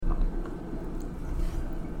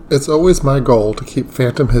It's always my goal to keep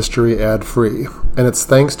Phantom History ad-free, and it's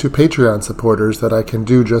thanks to Patreon supporters that I can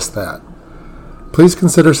do just that. Please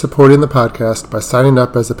consider supporting the podcast by signing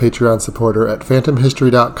up as a Patreon supporter at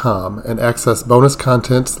phantomhistory.com and access bonus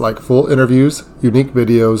content like full interviews, unique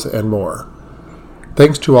videos, and more.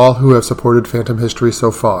 Thanks to all who have supported Phantom History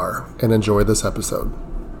so far, and enjoy this episode.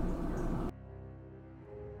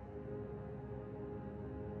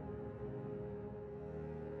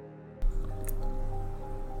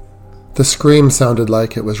 The scream sounded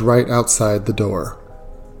like it was right outside the door.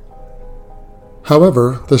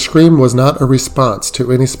 However, the scream was not a response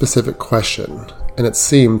to any specific question, and it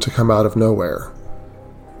seemed to come out of nowhere.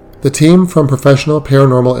 The team from Professional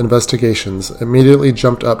Paranormal Investigations immediately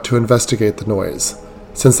jumped up to investigate the noise,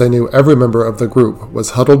 since they knew every member of the group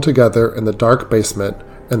was huddled together in the dark basement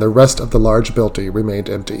and the rest of the large building remained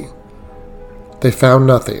empty. They found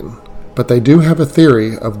nothing, but they do have a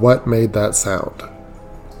theory of what made that sound.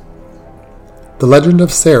 The legend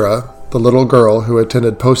of Sarah, the little girl who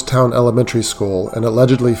attended Posttown Elementary School and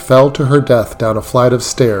allegedly fell to her death down a flight of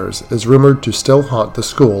stairs, is rumored to still haunt the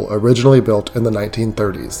school originally built in the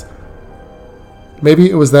 1930s. Maybe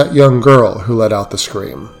it was that young girl who let out the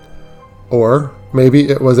scream. Or maybe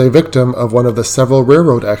it was a victim of one of the several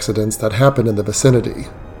railroad accidents that happened in the vicinity.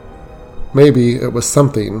 Maybe it was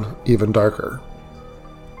something even darker.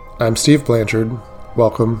 I'm Steve Blanchard.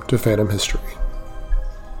 Welcome to Phantom History.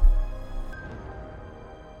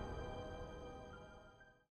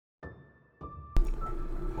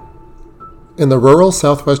 In the rural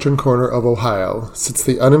southwestern corner of Ohio sits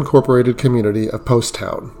the unincorporated community of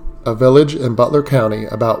Posttown, a village in Butler County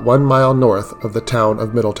about 1 mile north of the town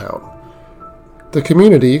of Middletown. The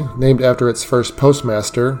community, named after its first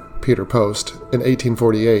postmaster, Peter Post, in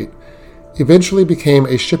 1848, eventually became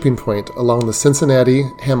a shipping point along the Cincinnati,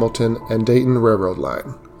 Hamilton, and Dayton Railroad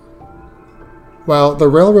line. While the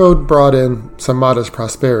railroad brought in some modest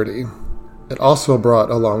prosperity, it also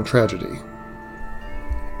brought along tragedy.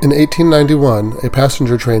 In 1891, a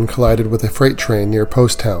passenger train collided with a freight train near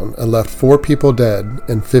Posttown and left 4 people dead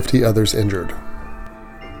and 50 others injured.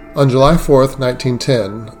 On July 4,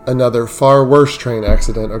 1910, another far worse train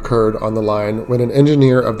accident occurred on the line when an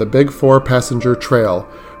engineer of the Big 4 passenger trail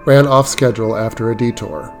ran off schedule after a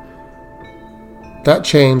detour. That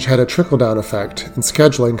change had a trickle-down effect in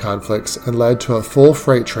scheduling conflicts and led to a full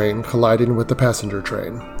freight train colliding with the passenger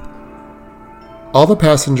train. All the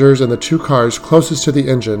passengers in the 2 cars closest to the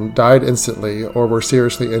engine died instantly or were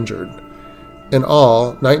seriously injured. In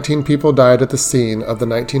all, 19 people died at the scene of the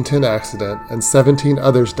 1910 accident, and 17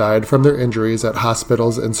 others died from their injuries at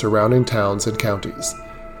hospitals in surrounding towns and counties.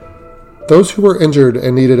 Those who were injured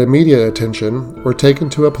and needed immediate attention were taken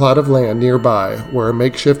to a plot of land nearby where a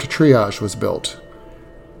makeshift triage was built.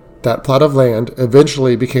 That plot of land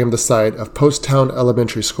eventually became the site of Posttown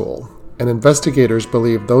Elementary School, and investigators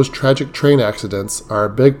believe those tragic train accidents are a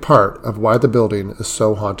big part of why the building is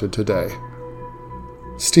so haunted today.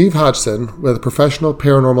 Steve Hodgson, with Professional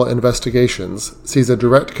Paranormal Investigations, sees a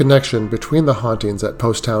direct connection between the hauntings at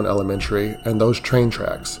Posttown Elementary and those train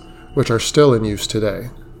tracks, which are still in use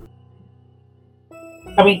today.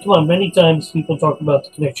 I mean, come on, many times people talk about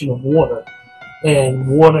the connection of water, and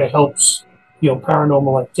water helps,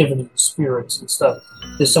 paranormal activity, spirits and stuff.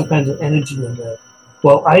 There's some kind of energy in there.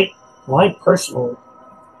 Well, my personal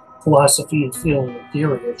philosophy and feeling and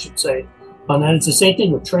theory, I should say, on that, it's the same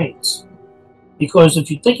thing with trains. Because if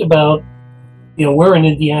you think about, we're in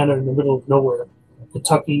Indiana in the middle of nowhere,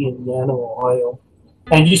 Kentucky, Indiana, Ohio,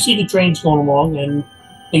 and you see the trains going along, and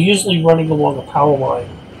they're usually running along a power line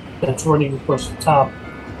that's running across the top,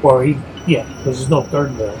 because there's no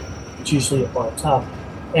third rail, it's usually up on top.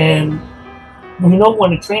 And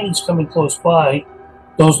when a train is coming close by,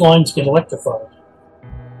 those lines get electrified.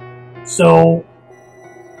 So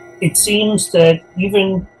it seems that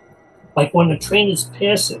even like when the train is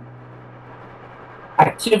passing,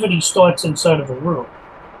 activity starts inside of a room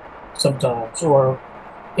sometimes, or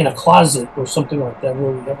in a closet or something like that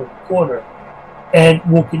where we have a recorder, and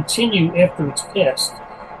will continue after it's passed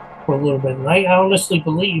for a little bit. And I honestly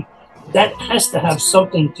believe that has to have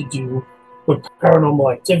something to do with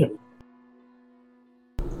paranormal activity.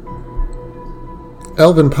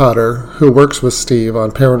 Elvin Potter, who works with Steve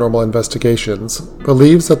on paranormal investigations,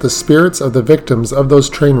 believes that the spirits of the victims of those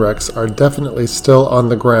train wrecks are definitely still on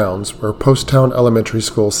the grounds where Posttown Elementary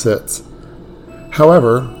School sits.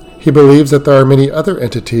 However, he believes that there are many other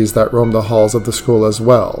entities that roam the halls of the school as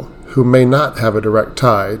well, who may not have a direct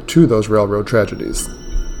tie to those railroad tragedies.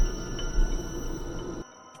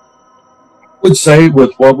 Would say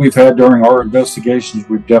with what we've had during our investigations,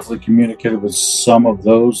 we've definitely communicated with some of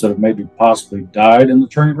those that have maybe possibly died in the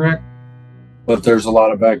train wreck. but there's a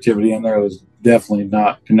lot of activity in there that's definitely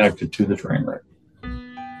not connected to the train wreck.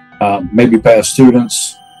 Maybe past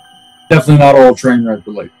students, definitely not all train wreck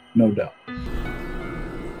related, no doubt.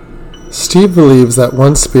 Steve believes that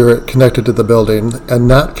one spirit connected to the building and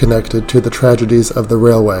not connected to the tragedies of the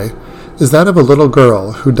railway is that of a little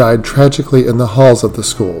girl who died tragically in the halls of the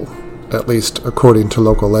school, at least according to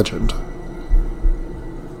local legend.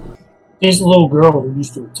 There's a little girl who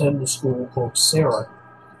used to attend the school called Sarah,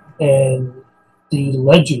 and the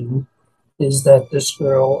legend is that this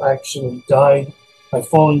girl actually died by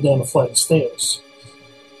falling down a flight of stairs,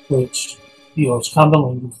 which, is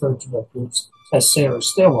commonly referred to by groups as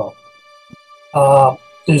Sarah's stairwell.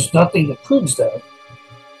 There's nothing that proves that,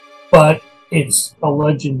 but it's a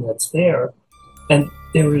legend that's there, and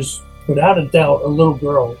there is, without a doubt, a little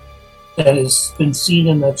girl that has been seen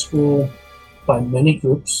in that school by many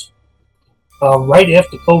groups. Right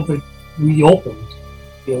after COVID reopened,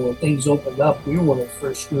 when things opened up, we were one of the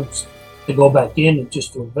first groups to go back in and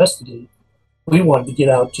just to investigate. We wanted to get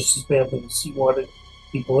out just as badly to see what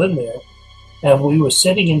people in there, and we were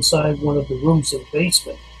sitting inside one of the rooms in the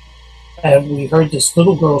basement, and we heard this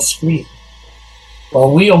little girl scream.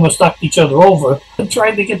 Well, we almost knocked each other over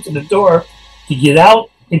trying to get to the door to get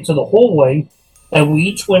out into the hallway, and we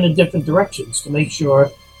each went in different directions to make sure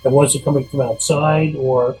it wasn't coming from outside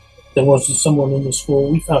or there wasn't someone in the school.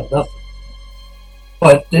 We found nothing.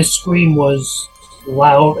 But this scream was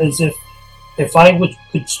loud, as if I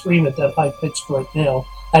could scream at that high pitch right now,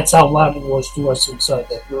 that's how loud it was to us inside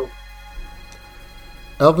that room.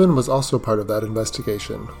 Elvin was also part of that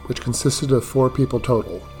investigation, which consisted of 4 people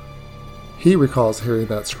total. He recalls hearing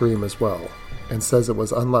that scream as well, and says it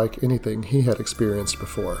was unlike anything he had experienced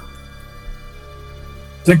before.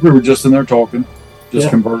 I think we were just in there talking,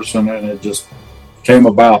 conversing, and it just came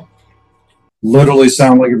about. Literally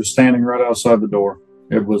sounded like it was standing right outside the door.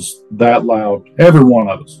 It was that loud. Every one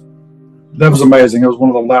of us. That was amazing. It was one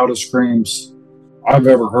of the loudest screams I've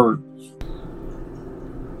ever heard.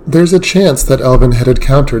 There's a chance that Elvin had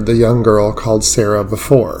encountered the young girl called Sarah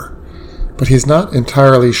before, but he's not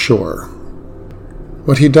entirely sure.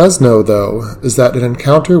 What he does know, though, is that an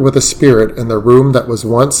encounter with a spirit in the room that was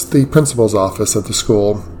once the principal's office of the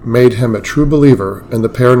school made him a true believer in the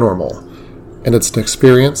paranormal, and it's an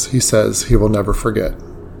experience he says he will never forget.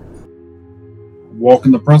 Walk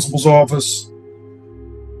in the principal's office,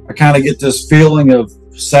 I kind of get this feeling of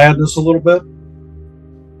sadness a little bit,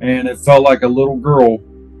 and it felt like a little girl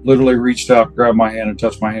literally reached out, grabbed my hand, and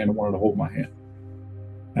touched my hand and wanted to hold my hand.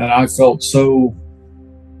 And I felt so,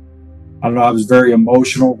 I don't know, I was very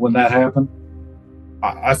emotional when that happened.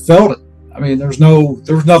 I felt it. I mean, there was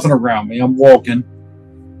nothing around me. I'm walking.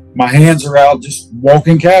 My hands are out, just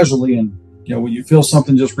walking casually. And, when you feel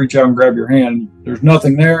something, just reach out and grab your hand. There's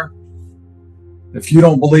nothing there. If you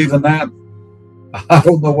don't believe in that, I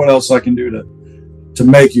don't know what else I can do to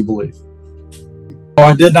make you believe.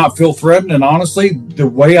 I did not feel threatened, and honestly, the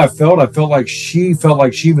way I felt like she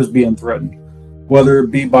was being threatened, whether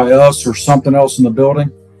it be by us or something else in the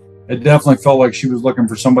building. It definitely felt like she was looking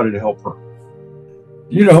for somebody to help her.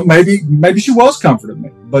 Maybe she was comforting me,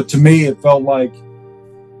 but to me, it felt like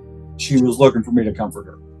she was looking for me to comfort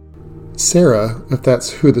her. Sarah, if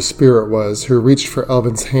that's who the spirit was who reached for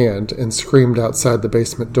Elvin's hand and screamed outside the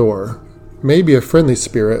basement door, may be a friendly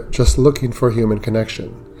spirit just looking for human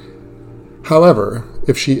connection. However,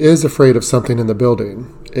 if she is afraid of something in the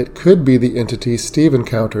building, it could be the entity Steve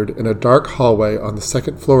encountered in a dark hallway on the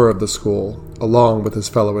 2nd floor of the school, along with his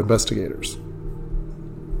fellow investigators.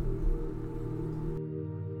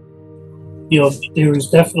 There is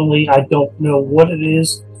definitely, I don't know what it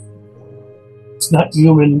is. It's not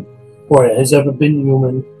human, or it has ever been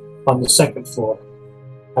human on the 2nd floor.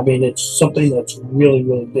 I mean, it's something that's really,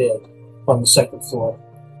 really bad on the 2nd floor.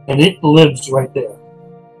 And it lives right there.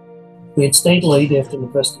 We had stayed late after the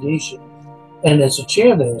investigation, and there's a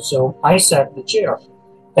chair there, so I sat in the chair,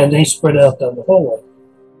 and they spread out down the hallway.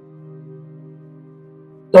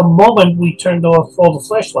 The moment we turned off all the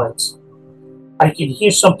flashlights, I could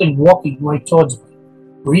hear something walking right towards me,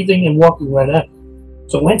 breathing and walking right at me.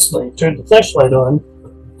 So instantly, I turned the flashlight on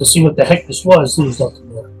to see what the heck this was. There was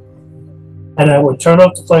nothing there. And I would turn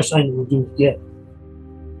off the flashlight and it would do it again.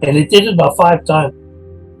 And it did it about 5 times.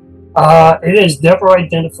 It has never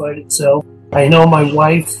identified itself. I know my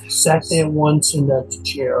wife sat there once in that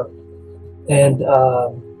chair, and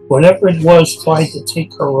whatever it was tried to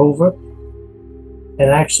take her over and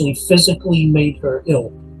actually physically made her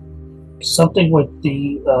ill. Something with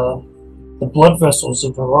the blood vessels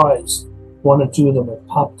in her eyes, 1 or 2 of them had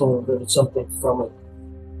popped a little bit or something from it.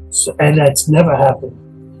 So, and that's never happened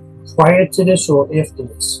prior to this or after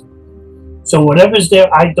this. So whatever's there,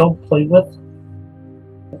 I don't play with.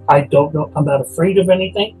 I don't know. I'm not afraid of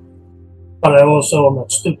anything, but I also am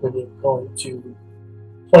not stupid in going to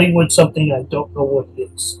play with something I don't know what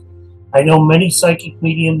it is. I know many psychic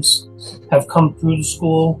mediums have come through the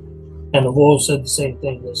school and have all said the same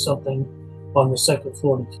thing. There's something on the second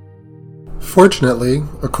floor. Fortunately,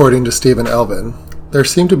 according to Stephen Elvin, there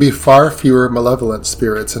seem to be far fewer malevolent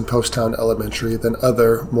spirits in Poasttown Elementary than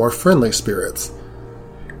other, more friendly spirits.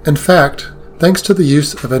 In fact, thanks to the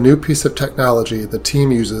use of a new piece of technology the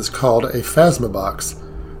team uses called a Phasma box,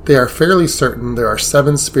 they are fairly certain there are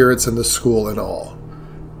 7 spirits in the school in all.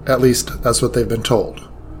 At least, that's what they've been told.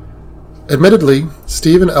 Admittedly,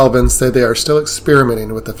 Steve and Elvin say they are still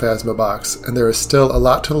experimenting with the Phasma box, and there is still a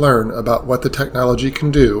lot to learn about what the technology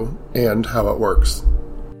can do and how it works.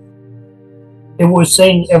 It was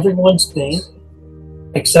saying everyone's name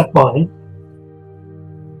except mine.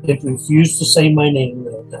 It refused to say my name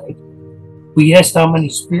that night. We asked how many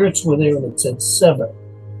spirits were there, and it said 7.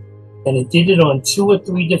 And it did it on 2 or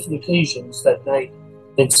 3 different occasions that night.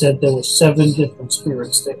 It said there were 7 different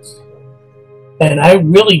spirits there. And I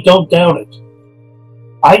really don't doubt it.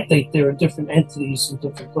 I think there are different entities in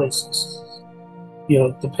different places.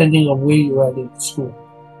 Depending on where you're at in the school.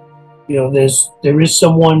 There is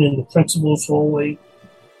someone in the principal's hallway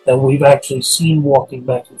that we've actually seen walking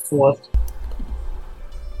back and forth.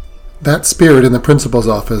 That spirit in the principal's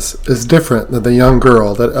office is different than the young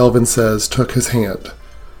girl that Elvin says took his hand.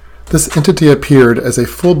 This entity appeared as a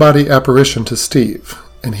full-body apparition to Steve,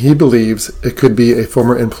 and he believes it could be a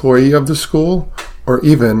former employee of the school or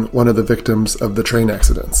even one of the victims of the train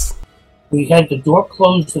accidents. We had the door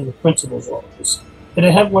closed in the principal's office, and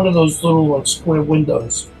it had one of those little square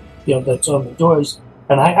windows, that's on the doors,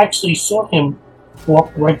 and I actually saw him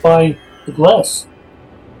walk right by the glass.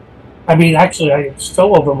 I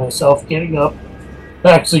fell over myself getting up.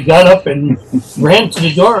 I actually got up and ran to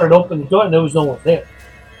the door and opened the door, and there was no one there.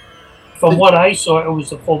 From what I saw, it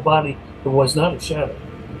was a full body. It was not a shadow.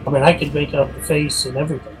 I could make out the face and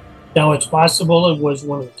everything. Now, it's possible it was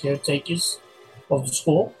one of the caretakers of the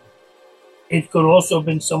school. It could also have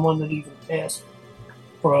been someone that even passed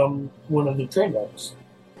from one of the train wrecks.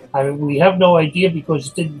 We have no idea because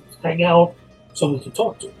it didn't hang out so we could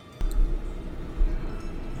talk to it.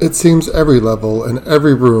 It seems every level and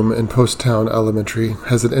every room in Poasttown Elementary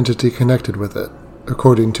has an entity connected with it,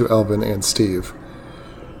 according to Elvin and Steve.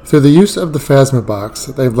 Through the use of the Phasma box,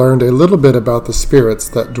 they've learned a little bit about the spirits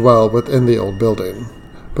that dwell within the old building,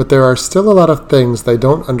 but there are still a lot of things they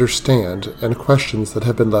don't understand and questions that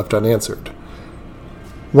have been left unanswered.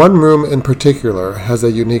 One room in particular has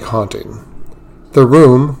a unique haunting. The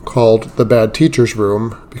room, called the Bad Teacher's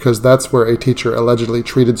Room, because that's where a teacher allegedly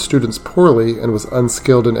treated students poorly and was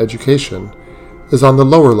unskilled in education, is on the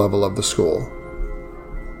lower level of the school.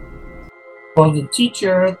 Well, the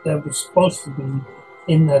teacher that was supposed to be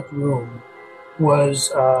in that room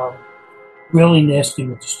was really nasty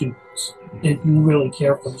with the students. Didn't really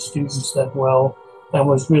care for the students that well and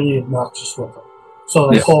was really obnoxious with them. So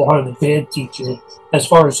they call her the bad teacher as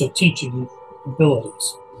far as her teaching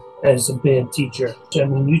abilities as a bad teacher.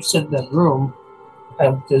 You sit in that room,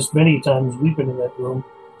 and there's many times we've been in that room,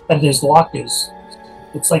 and there's lockers.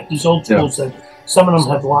 It's like these old schools that some of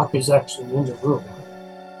them have lockers actually in the room.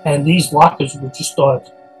 And these lockers would just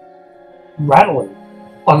start rattling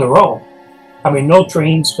on their own. No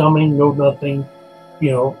trains coming, no nothing.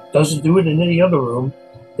 Doesn't do it in any other room.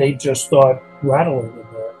 They just start rattling in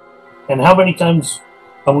there. And how many times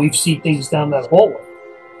we've seen things down that hallway?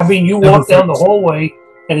 You walk down the hallway,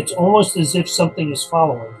 and it's almost as if something is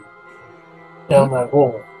following you down that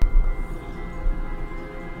hallway.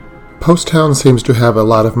 Poasttown seems to have a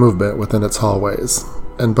lot of movement within its hallways,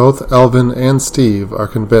 and both Elvin and Steve are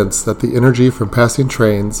convinced that the energy from passing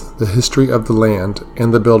trains, the history of the land,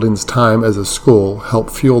 and the building's time as a school help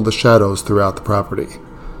fuel the shadows throughout the property.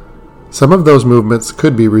 Some of those movements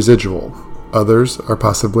could be residual, others are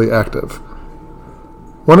possibly active.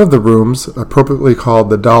 One of the rooms, appropriately called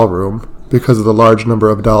the doll room, because of the large number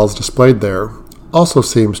of dolls displayed there, also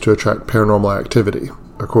seems to attract paranormal activity,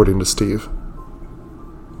 according to Steve.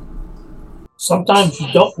 Sometimes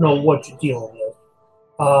you don't know what you're dealing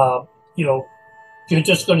with. You're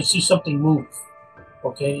just going to see something move,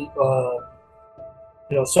 okay?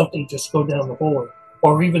 Something just go down the hallway.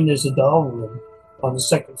 Or even there's a doll room on the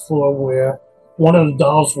second floor where one of the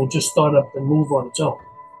dolls will just start up and move on its own,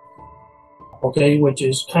 okay, which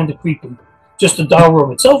is kind of creepy. Just the doll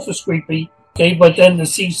room itself is creepy, okay, but then to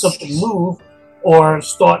see something move or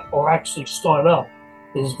actually start up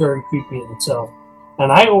is very creepy in itself.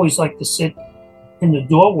 And I always like to sit in the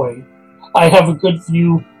doorway. I have a good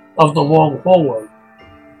view of the long hallway,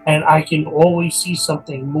 and I can always see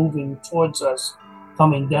something moving towards us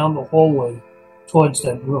coming down the hallway towards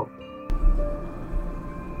that room.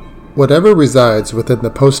 Whatever resides within the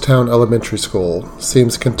Poasttown Elementary School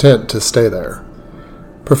seems content to stay there.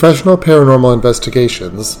 Professional Paranormal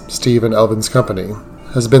Investigations, Steve and Elvin's company,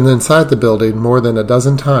 has been inside the building more than a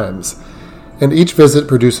dozen times, and each visit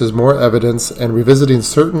produces more evidence, and revisiting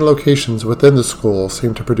certain locations within the school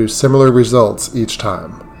seem to produce similar results each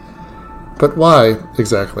time. But why,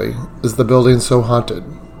 exactly, is the building so haunted?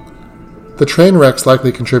 The train wrecks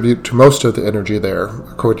likely contribute to most of the energy there,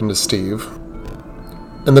 according to Steve.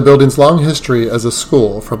 And the building's long history as a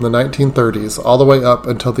school from the 1930s all the way up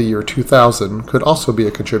until the year 2000 could also be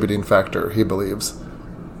a contributing factor, he believes.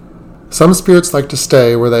 Some spirits like to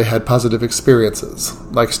stay where they had positive experiences,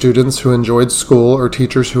 like students who enjoyed school or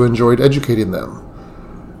teachers who enjoyed educating them.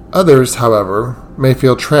 Others, however, may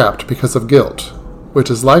feel trapped because of guilt,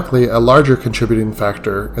 which is likely a larger contributing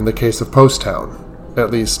factor in the case of Poasttown.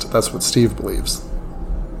 At least, that's what Steve believes.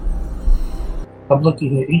 I'm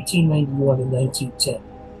looking at 1891 and 1910,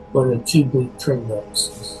 were the two big train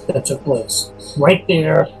wrecks that took place. Right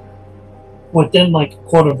there, within like a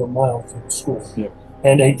quarter of a mile from the school. Yeah.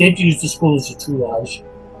 And they did use the school as a triage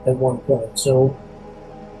at one point. So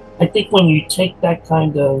I think when you take that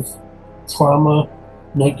kind of trauma,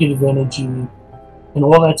 negative energy, and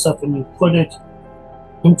all that stuff, and you put it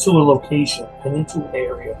into a location and into an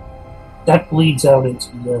area, that bleeds out into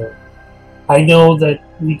the area. I know that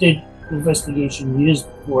we did an investigation years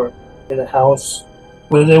before in a house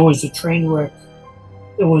where there was a train wreck.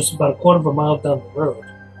 It was about a quarter of a mile down the road.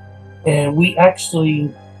 And we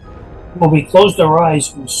actually, when we closed our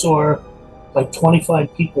eyes, we saw like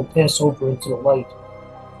 25 people pass over into the light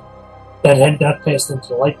that had not passed into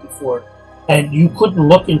the light before. And you couldn't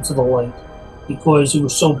look into the light because it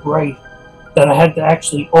was so bright that I had to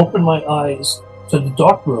actually open my eyes to the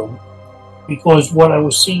dark room because what I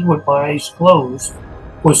was seeing with my eyes closed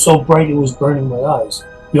was so bright it was burning my eyes.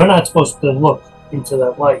 You're not supposed to look into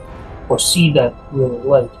that light or see that really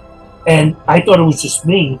light. And I thought it was just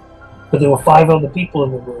me, but there were 5 other people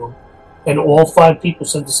in the room, and all 5 people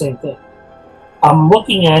said the same thing. I'm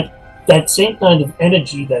looking at that same kind of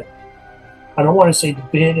energy that, I don't want to say the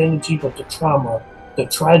bad energy, but the trauma, the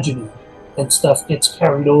tragedy and stuff gets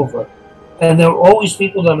carried over. And there are always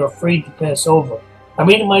people that are afraid to pass over. I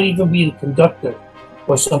mean, it might even be the conductor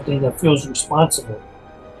or something that feels responsible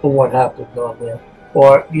for what happened on there.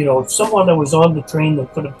 Or, you know, someone that was on the train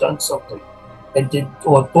that could have done something and did,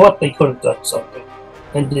 or thought they could have done something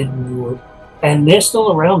and didn't do it. And they're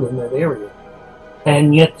still around in that area.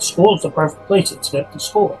 And yet the school is the perfect place. It's an empty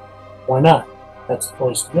school. Why not? That's the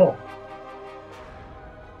place to go.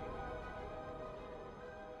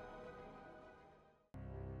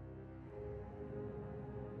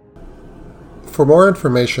 For more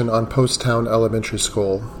information on Poasttown Elementary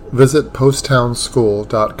School, visit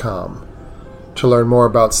posttownschool.com. To learn more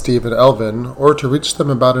about Steve and Elvin, or to reach them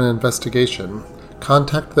about an investigation,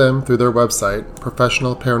 contact them through their website,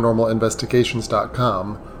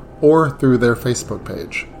 professionalparanormalinvestigations.com, or through their Facebook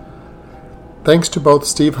page. Thanks to both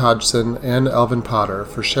Steve Hodgson and Elvin Potter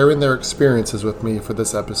for sharing their experiences with me for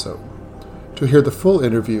this episode. To hear the full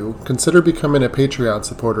interview, consider becoming a Patreon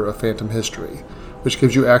supporter of Phantom History, which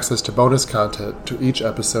gives you access to bonus content to each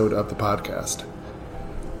episode of the podcast.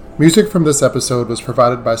 Music from this episode was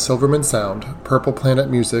provided by Silverman Sound, Purple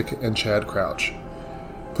Planet Music, and Chad Crouch.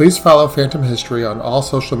 Please follow Phantom History on all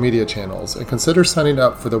social media channels and consider signing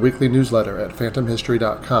up for the weekly newsletter at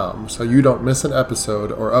phantomhistory.com so you don't miss an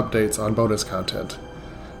episode or updates on bonus content.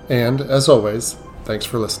 And, as always, thanks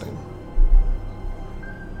for listening.